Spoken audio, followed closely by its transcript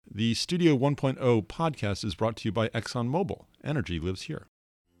The Studio 1.0 podcast is brought to you by ExxonMobil. Energy lives here.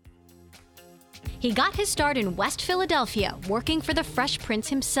 He got his start in West Philadelphia, working for the Fresh Prince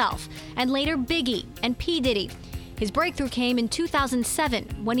himself, and later Biggie and P. Diddy. His breakthrough came in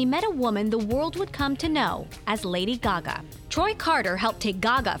 2007 when he met a woman the world would come to know as Lady Gaga. Troy Carter helped take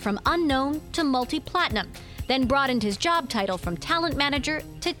Gaga from unknown to multi-platinum, then broadened his job title from talent manager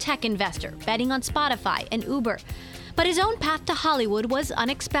to tech investor, betting on Spotify and Uber. But his own path to Hollywood was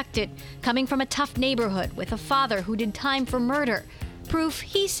unexpected, coming from a tough neighborhood with a father who did time for murder. Proof,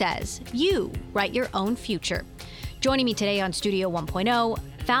 he says, you write your own future. Joining me today on Studio 1.0,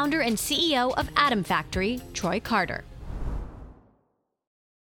 founder and CEO of Atom Factory, Troy Carter.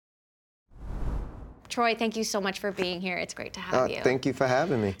 Troy, thank you so much for being here. It's great to have you. Thank you for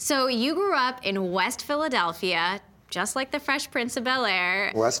having me. So you grew up in West Philadelphia, just like the Fresh Prince of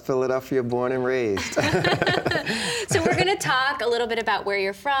Bel-Air. West Philadelphia, born and raised. So we're going to talk a little bit about where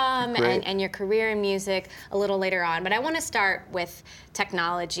you're from and your career in music a little later on. But I want to start with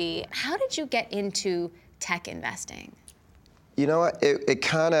technology. How did you get into tech investing? You know what? It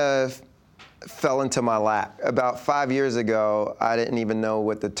kind of fell into my lap. About 5 years ago, I didn't even know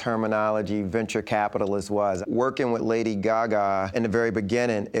what the terminology venture capitalist was. Working with Lady Gaga in the very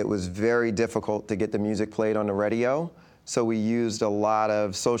beginning, it was very difficult to get the music played on the radio. So we used a lot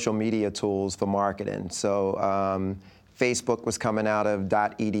of social media tools for marketing. So Facebook was coming out of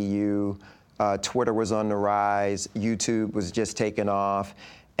 .edu, Twitter was on the rise, YouTube was just taking off.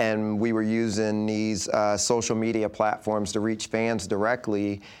 And we were using these social media platforms to reach fans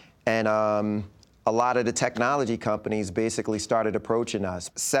directly. And a lot of the technology companies basically started approaching us.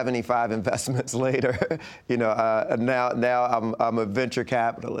 75 investments later, now I'm a venture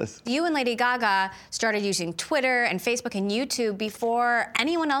capitalist. You and Lady Gaga started using Twitter and Facebook and YouTube before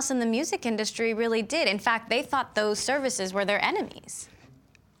anyone else in the music industry really did. In fact, they thought those services were their enemies.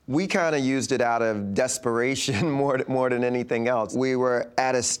 We kind of used it out of desperation more than anything else. We were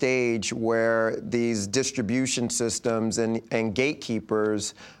at a stage where these distribution systems and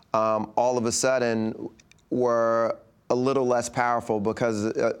gatekeepers all of a sudden were a little less powerful because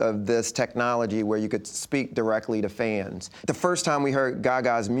of this technology where you could speak directly to fans. The first time we heard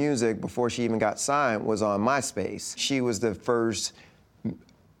Gaga's music before she even got signed was on MySpace. She was the first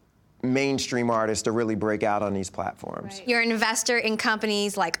mainstream artist to really break out on these platforms. Right. You're an investor in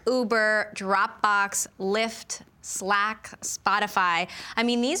companies like Uber, Dropbox, Lyft, Slack, Spotify. I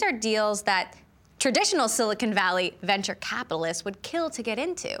mean, these are deals that traditional Silicon Valley venture capitalists would kill to get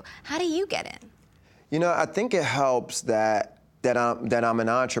into. How do you get in? You know, I think it helps that I'm an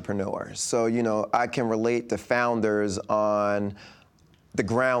entrepreneur. So, I can relate to founders on the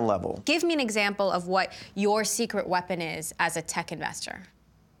ground level. Give me an example of what your secret weapon is as a tech investor.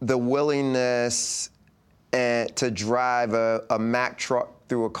 The willingness to drive a Mack truck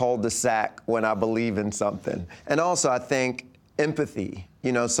through a cul-de-sac when I believe in something. And also, I think empathy.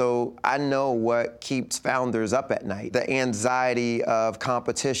 So I know what keeps founders up at night, the anxiety of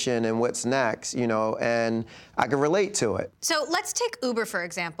competition and what's next, and I can relate to it. So let's take Uber, for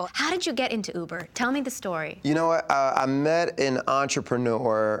example. How did you get into Uber? Tell me the story. You know what? I met an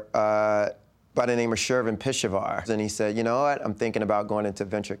entrepreneur by the name of Shervin Pishavar, and he said, you know what? I'm thinking about going into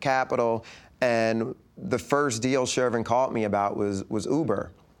venture capital, and the first deal Shervin called me about was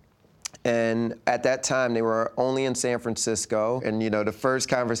Uber. And at that time, they were only in San Francisco. And, the first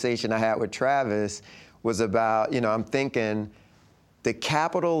conversation I had with Travis was about, I'm thinking the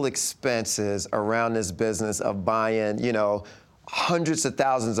capital expenses around this business of buying, hundreds of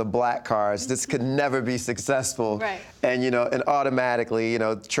thousands of black cars, this could never be successful. Right. And, and automatically,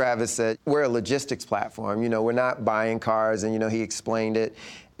 Travis said, we're a logistics platform. We're not buying cars. And, he explained it.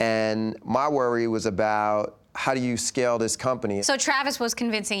 And my worry was about, how do you scale this company? So Travis was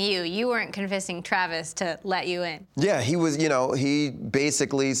convincing you. You weren't convincing Travis to let you in. Yeah, he was, he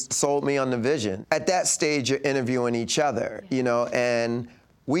basically sold me on the vision. At that stage, you're interviewing each other, and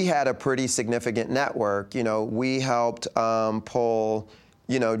we had a pretty significant network. We helped pull,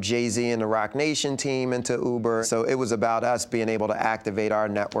 Jay-Z and the Rock Nation team into Uber. So it was about us being able to activate our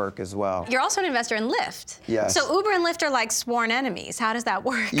network as well. You're also an investor in Lyft. Yes. So Uber and Lyft are like sworn enemies. How does that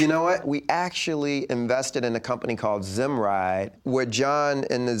work? You know what? We actually invested in a company called Zimride. What John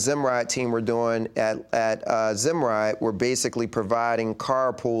and the Zimride team were doing at Zimride were basically providing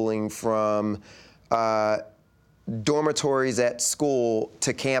carpooling from dormitories at school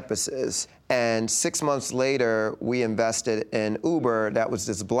to campuses. And 6 months later, we invested in Uber. That was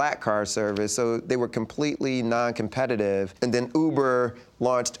this black car service. So they were completely non-competitive. And then Uber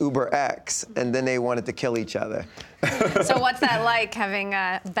launched UberX, and then they wanted to kill each other. So what's that like, having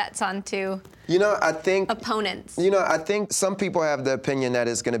bets on two I think opponents? I think some people have the opinion that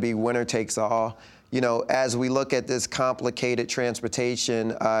it's going to be winner takes all. As we look at this complicated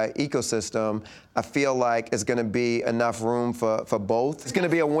transportation ecosystem, I feel like it's going to be enough room for both. It's going to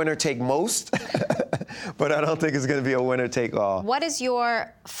be a winner take most, but I don't think it's going to be a winner take all. What is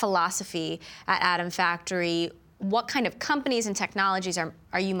your philosophy at Atom Factory? What kind of companies and technologies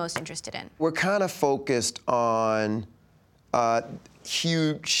are you most interested in? We're kind of focused on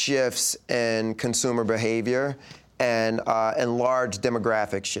huge shifts in consumer behavior and large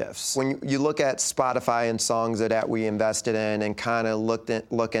demographic shifts. When you look at Spotify and songs that we invested in and kind of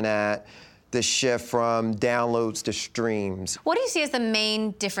looking at the shift from downloads to streams. What do you see as the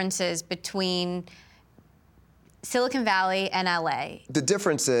main differences between Silicon Valley and LA? The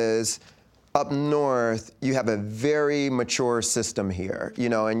difference is, up north, you have a very mature system here,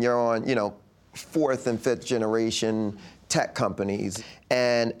 and you're on, fourth and fifth generation tech companies.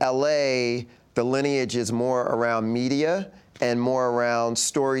 And LA, the lineage is more around media and more around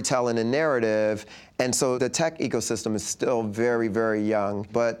storytelling and narrative. And so the tech ecosystem is still very, very young.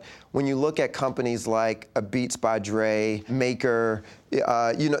 But when you look at companies like Beats by Dre, Maker,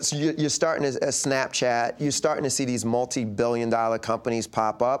 so you're starting as Snapchat, you're starting to see these multi-billion-dollar companies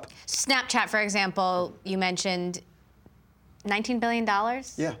pop up. Snapchat, for example, you mentioned $19 billion?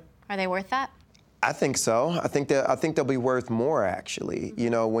 Yeah. Are they worth that? I think so. I think they'll be worth more, actually.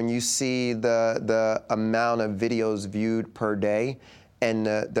 When you see the amount of videos viewed per day and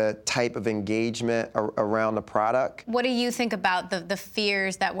the type of engagement around the product. What do you think about the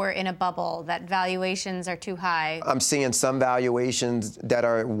fears that we're in a bubble, that valuations are too high? I'm seeing some valuations that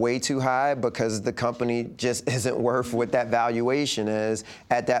are way too high because the company just isn't worth what that valuation is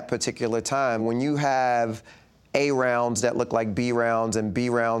at that particular time. When you have A rounds that look like B rounds and B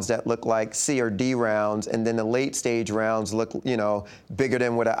rounds that look like C or D rounds, and then the late stage rounds look, bigger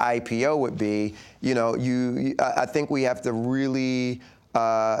than what an IPO would be. I think we have to really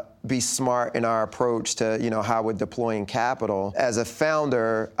be smart in our approach to, how we're deploying capital. As a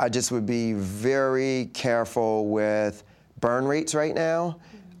founder, I just would be very careful with burn rates right now.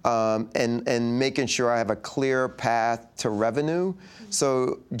 And making sure I have a clear path to revenue.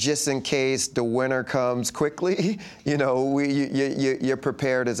 So just in case the winter comes quickly, you're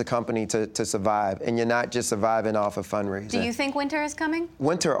prepared as a company to survive, and you're not just surviving off of fundraising. Do you think winter is coming?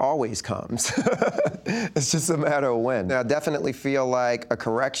 Winter always comes. It's just a matter of when. Now, I definitely feel like a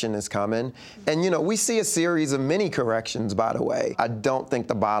correction is coming. And, we see a series of mini corrections, by the way. I don't think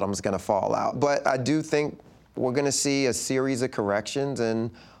the bottom's going to fall out. But I do think we're going to see a series of corrections,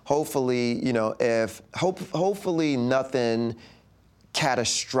 and hopefully, hopefully nothing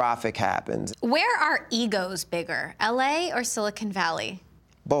catastrophic happens. Where are egos bigger, LA or Silicon Valley?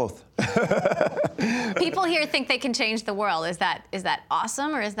 Both. People here think they can change the world. Is that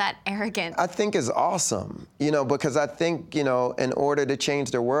awesome, or is that arrogant? I think it's awesome, because I think, in order to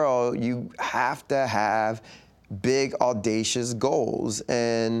change the world, you have to have big, audacious goals.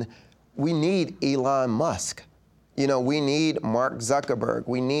 And we need Elon Musk. We need Mark Zuckerberg.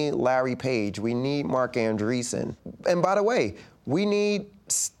 We need Larry Page. We need Mark Andreessen. And by the way, we need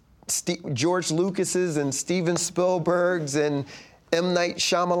George Lucas's and Steven Spielberg's and M. Night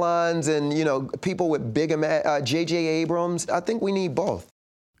Shyamalan's and, people with big, J.J. Abrams. I think we need both.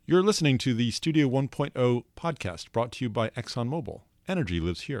 You're listening to the Studio 1.0 podcast brought to you by ExxonMobil. Energy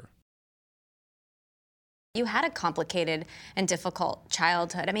lives here. You had a complicated and difficult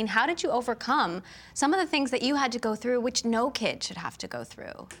childhood. I mean, how did you overcome some of the things that you had to go through, which no kid should have to go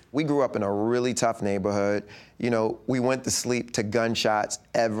through? We grew up in a really tough neighborhood. We went to sleep to gunshots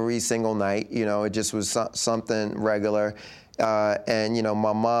every single night. It just was something regular. And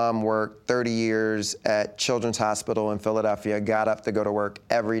my mom worked 30 years at Children's Hospital in Philadelphia, got up to go to work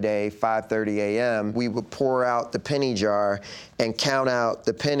every day, 5:30 a.m. We would pour out the penny jar and count out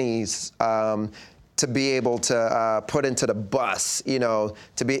the pennies to be able to put into the bus, to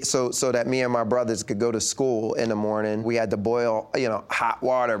be so that me and my brothers could go to school in the morning. We had to boil, hot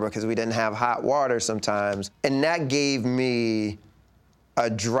water because we didn't have hot water sometimes. And that gave me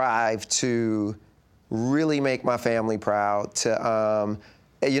a drive to really make my family proud, to,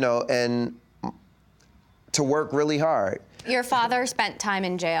 and to work really hard. Your father spent time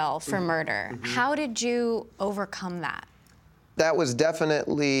in jail for murder. Mm-hmm. How did you overcome that? That was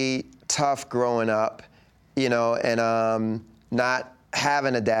definitely tough growing up, and not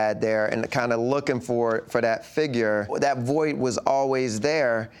having a dad there and kind of looking for that figure. That void was always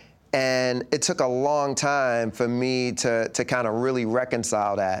there. And it took a long time for me to kind of really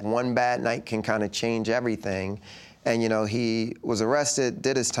reconcile that. One bad night can kind of change everything. And, he was arrested,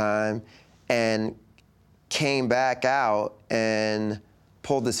 did his time, and came back out and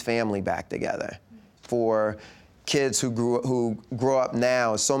pulled his family back together. For kids who grow up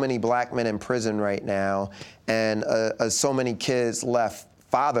now, so many black men in prison right now, and so many kids left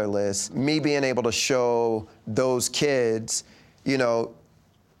fatherless, me being able to show those kids,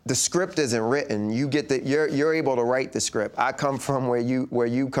 the script isn't written. You're able to write the script. I come from where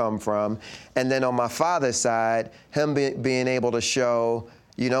you come from, and then on my father's side, him being able to show,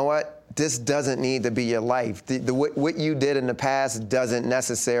 you know what, this doesn't need to be your life. What you did in the past doesn't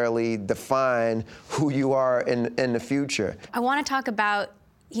necessarily define who you are in the future. I want to talk about,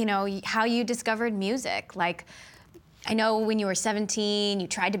 how you discovered music. Like, I know when you were 17, you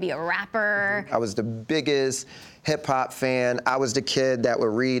tried to be a rapper. I was the biggest hip-hop fan. I was the kid that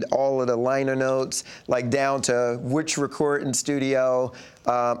would read all of the liner notes, like down to which recording studio.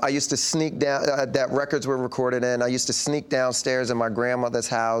 I used to sneak down, that records were recorded in. I used to sneak downstairs in my grandmother's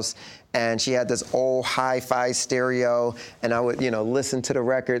house, and she had this old hi-fi stereo, and I would, listen to the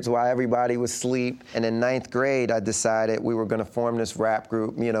records while everybody was asleep. And in 9th grade, I decided we were gonna form this rap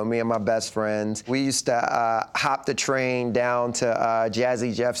group, me and my best friends. We used to hop the train down to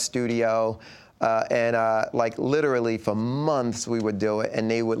Jazzy Jeff's studio, and literally for months we would do it,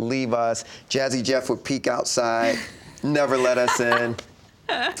 and they would leave us. Jazzy Jeff would peek outside, never let us in.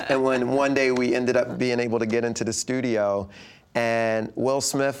 And when one day we ended up being able to get into the studio, and Will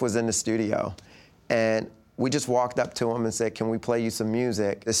Smith was in the studio, and we just walked up to him and said, "Can we play you some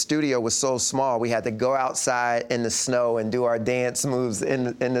music?" The studio was so small, we had to go outside in the snow and do our dance moves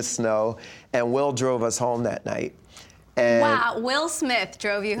in the snow, and Will drove us home that night. And wow, Will Smith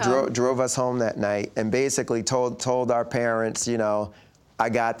drove you home. Drove us home that night, and basically told our parents, I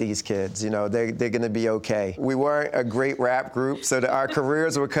got these kids, they're gonna be okay. We weren't a great rap group, so our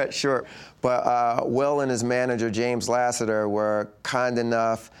careers were cut short, but Will and his manager, James Lassiter, were kind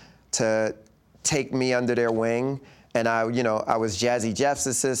enough to take me under their wing. And I was Jazzy Jeff's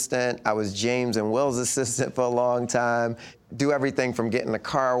assistant, I was James and Will's assistant for a long time, do everything from getting a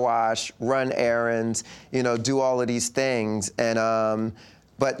car wash, run errands, do all of these things. And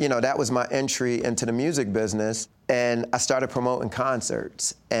but that was my entry into the music business, and I started promoting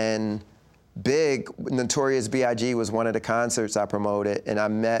concerts. And Notorious B.I.G. was one of the concerts I promoted, and I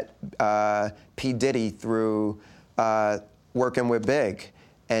met P. Diddy through working with Big.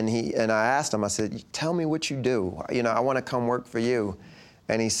 And I asked him, I said, "Tell me what you do. I want to come work for you."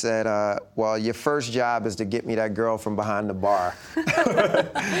 And he said, "Well, your first job is to get me that girl from behind the bar."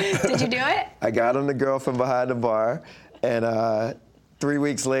 Did you do it? I got him the girl from behind the bar, and 3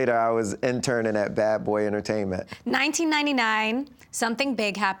 weeks later, I was interning at Bad Boy Entertainment. 1999, something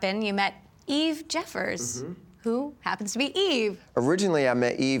big happened. You met Eve Jeffers. Mm-hmm. Who happens to be Eve. Originally, I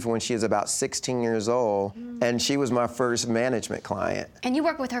met Eve when she was about 16 years old, and she was my first management client. And you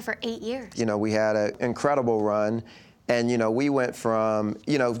worked with her for 8 years. We had an incredible run, and we went from,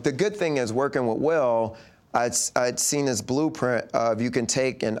 the good thing is working with Will, I'd seen this blueprint of you can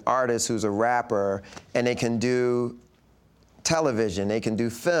take an artist who's a rapper, and they can do television, they can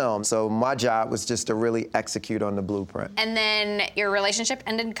do film. So my job was just to really execute on the blueprint. And then your relationship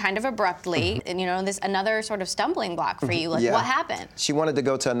ended kind of abruptly, and this another sort of stumbling block for you. Like, what happened? She wanted to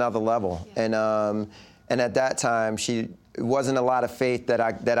go to another level, and at that time, it wasn't a lot of faith that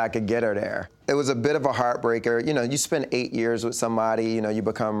I could get her there. It was a bit of a heartbreaker. You spend 8 years with somebody, you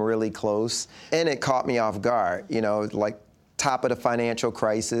become really close, and it caught me off guard. Like top of the financial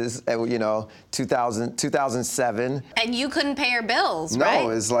crisis, 2007. And you couldn't pay your bills, no, right? No,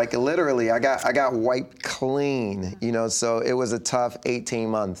 it's like literally, I got wiped clean, so it was a tough 18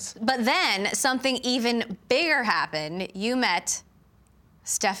 months. But then something even bigger happened. You met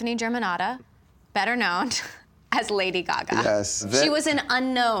Stephanie Germanotta, better known as Lady Gaga. Yes. She was an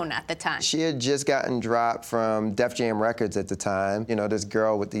unknown at the time. She had just gotten dropped from Def Jam Records at the time. This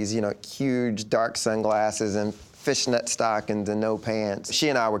girl with these, huge dark sunglasses and fishnet stockings and no pants. She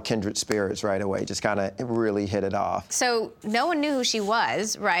and I were kindred spirits right away, just kind of really hit it off. So no one knew who she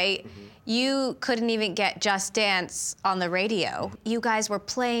was, right? Mm-hmm. You couldn't even get Just Dance on the radio. You guys were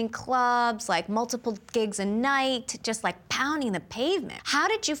playing clubs, like multiple gigs a night, just like pounding the pavement. How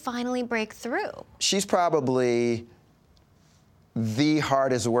did you finally break through? She's probably the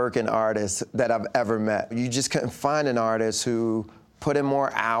hardest working artist that I've ever met. You just couldn't find an artist who put in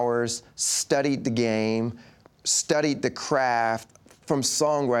more hours, studied the game, studied the craft, from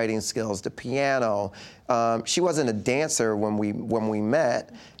songwriting skills to piano. She wasn't a dancer when we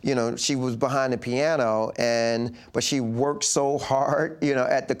met. You know, she was behind the piano, but she worked so hard, you know,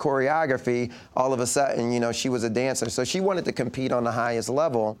 at the choreography. All of a sudden, you know, she was a dancer. So she wanted to compete on the highest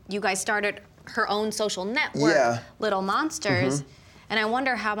level. You guys started her own social network, Little Monsters. And I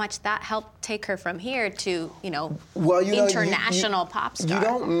wonder how much that helped take her from here to, international pop star. You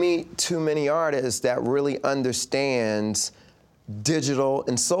don't meet too many artists that really understands digital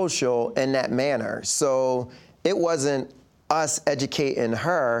and social in that manner. So it wasn't us educating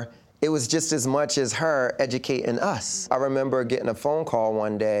her, it was just as much as her educating us. I remember getting a phone call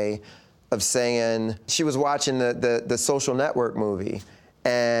one day of saying, she was watching the Social Network movie,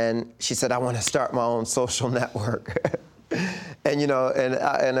 and she said, I want to start my own social network. And,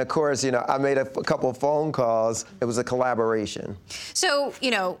 and of course, I made a couple of phone calls. It was a collaboration. So,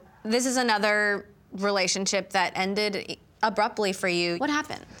 this is another relationship that ended abruptly for you. What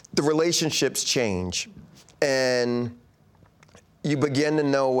happened? The relationships change, and you begin to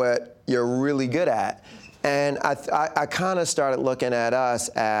know what you're really good at. And I kind of started looking at us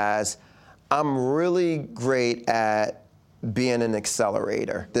as, I'm really great at being an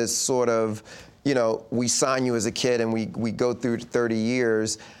accelerator. This sort of, we sign you as a kid and we go through 30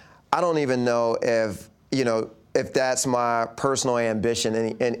 years. I don't even know if that's my personal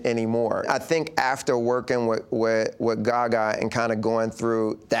ambition anymore. I think after working with Gaga and kind of going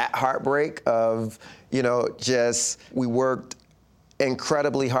through that heartbreak of, we worked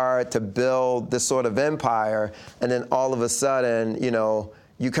incredibly hard to build this sort of empire, and then all of a sudden,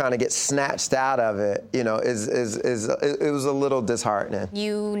 you kind of get snatched out of it, it was a little disheartening.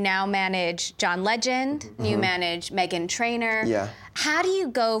 You now manage John Legend, you manage Meghan Trainor. Yeah. How do you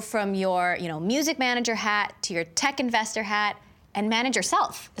go from your, music manager hat to your tech investor hat and manage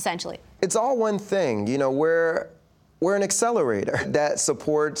yourself, essentially? It's all one thing. We're an accelerator that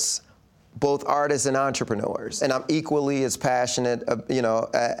supports both artists and entrepreneurs, and I'm equally as passionate,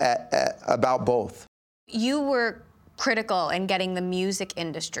 about both. You were critical in getting the music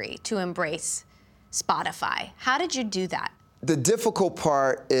industry to embrace Spotify. How did you do that? The difficult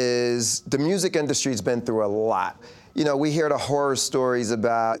part is the music industry's been through a lot. We hear the horror stories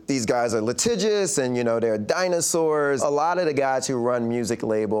about these guys are litigious and, they're dinosaurs. A lot of the guys who run music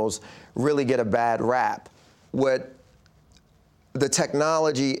labels really get a bad rap. What the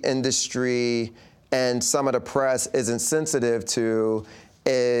technology industry and some of the press isn't sensitive to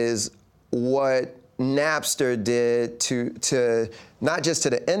is what Napster did to not just to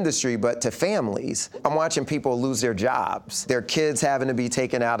the industry, but to families. I'm watching people lose their jobs, their kids having to be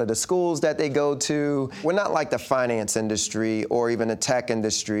taken out of the schools that they go to. We're not like the finance industry or even the tech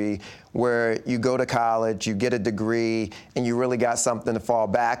industry where you go to college, you get a degree, and you really got something to fall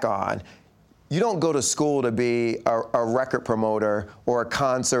back on. You don't go to school to be a record promoter or a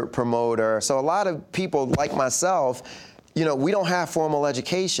concert promoter. So a lot of people like myself, we don't have formal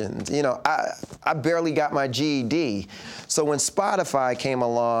educations. I barely got my GED. So when Spotify came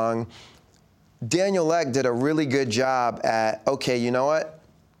along, Daniel Ek did a really good job at, okay, you know what?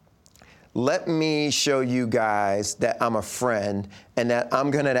 Let me show you guys that I'm a friend and that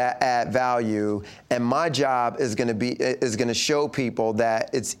I'm gonna add value, and my job is gonna show people that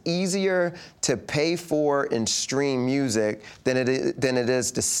it's easier to pay for and stream music than it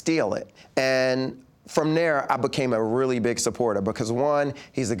is to steal it. And from there, I became a really big supporter because, one,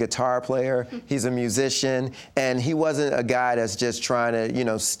 he's a guitar player, he's a musician, and he wasn't a guy that's just trying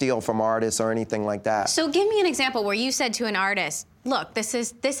to, steal from artists or anything like that. So give me an example where you said to an artist, look, this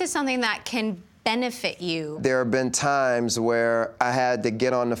is something that can benefit you. There have been times where I had to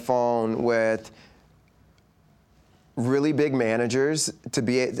get on the phone with really big managers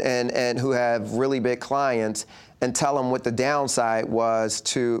and who have really big clients and tell them what the downside was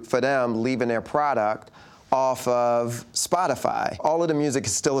for them leaving their product off of Spotify. All of the music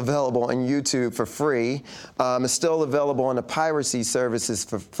is still available on YouTube for free. It's still available on the piracy services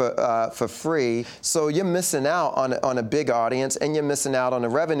for free. So you're missing out on a big audience, and you're missing out on a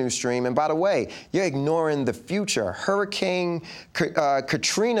revenue stream. And by the way, you're ignoring the future. Hurricane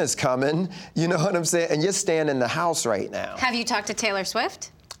Katrina's coming, you know what I'm saying? And you're staying in the house right now. Have you talked to Taylor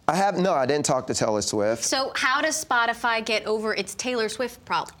Swift? No, I didn't talk to Taylor Swift. So how does Spotify get over its Taylor Swift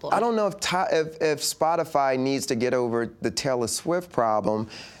problem? I don't know if Spotify needs to get over the Taylor Swift problem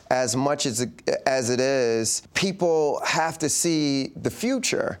as much as it is. People have to see the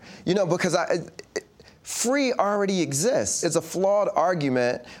future, because free already exists. It's a flawed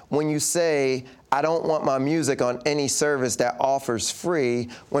argument when you say, I don't want my music on any service that offers free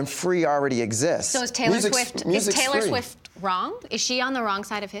when free already exists. So is Taylor Swift wrong? Is she on the wrong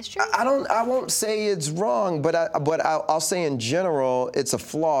side of history? I won't say it's wrong, but I'll say in general, it's a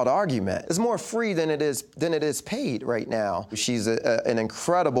flawed argument. It's more free than it is paid right now. She's an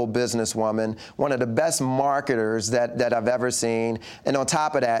incredible businesswoman, one of the best marketers that I've ever seen, and on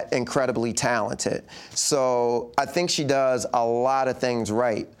top of that, incredibly talented. So I think she does a lot of things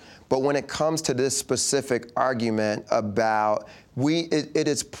right. But when it comes to this specific argument about it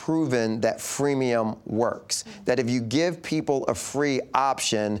is proven that freemium works. That if you give people a free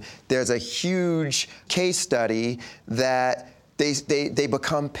option, there's a huge case study that they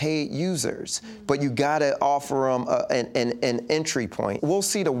become paid users. But you gotta offer them an entry point. We'll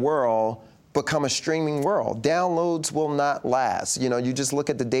see the world become a streaming world. Downloads will not last. You know, you just look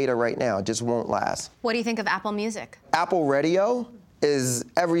at the data right now, it just won't last. What do you think of Apple Music? Apple Radio is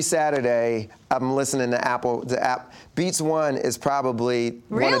every Saturday I'm listening to Apple. Beats One is probably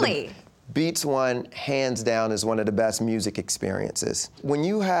Beats One, hands down, is one of the best music experiences. When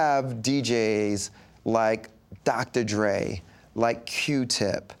you have DJs like Dr. Dre, like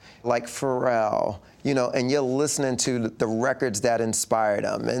Q-Tip, like Pharrell, you know, and you're listening to the records that inspired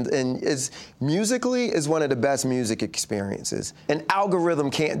them, and musically is one of the best music experiences. An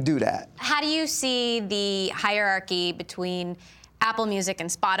algorithm can't do that. How do you see the hierarchy between Apple Music and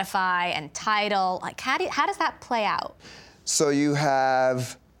Spotify and Tidal? Like, how does that play out? So you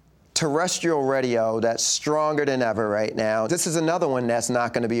have terrestrial radio that's stronger than ever right now. This is another one that's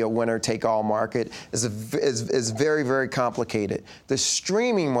not going to be a winner-take-all market. It's very, very complicated. The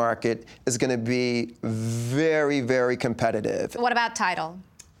streaming market is going to be very, very competitive. What about Tidal?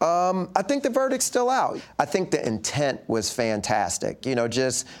 I think the verdict's still out. I think the intent was fantastic. You know,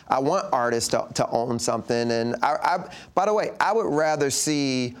 I want artists to own something. And by the way, I would rather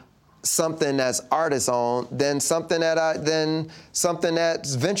see something that's artist owned than something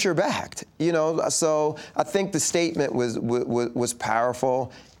that's venture backed. You know, so I think the statement was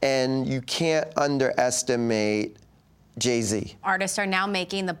powerful, and you can't underestimate Jay-Z. Artists are now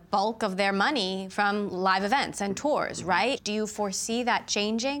making the bulk of their money from live events and tours, right? Do you foresee that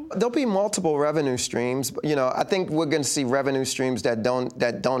changing? There'll be multiple revenue streams. You know, I think we're going to see revenue streams that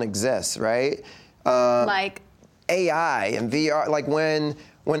don't exist, right? Like AI and VR. Like when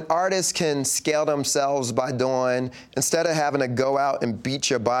artists can scale themselves by doing, instead of having to go out and beat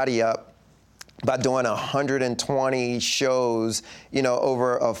your body up by doing 120 shows, you know,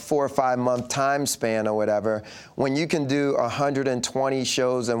 over a 4 or 5 month time span or whatever, when you can do 120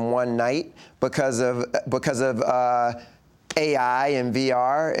 shows in one night because of AI and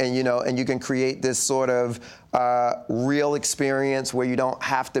VR, and you know, and you can create this sort of real experience where you don't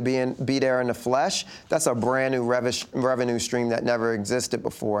have to be there in the flesh. That's a brand new revenue stream that never existed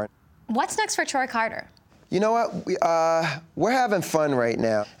before. What's next for Troy Carter? You know what? We're having fun right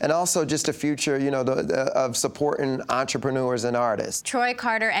now, and also just a future, you know, of supporting entrepreneurs and artists. Troy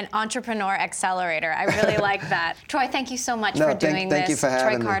Carter and Entrepreneur Accelerator. I really like that. Troy, thank you so much for doing this. Thank you for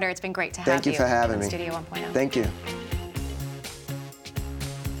having me. Troy Carter, it's been great to have you. Thank you for having me. Studio 1.0. Thank you.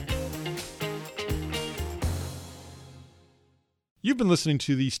 You've been listening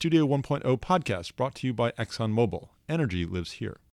to the Studio 1.0 podcast brought to you by ExxonMobil. Energy lives here.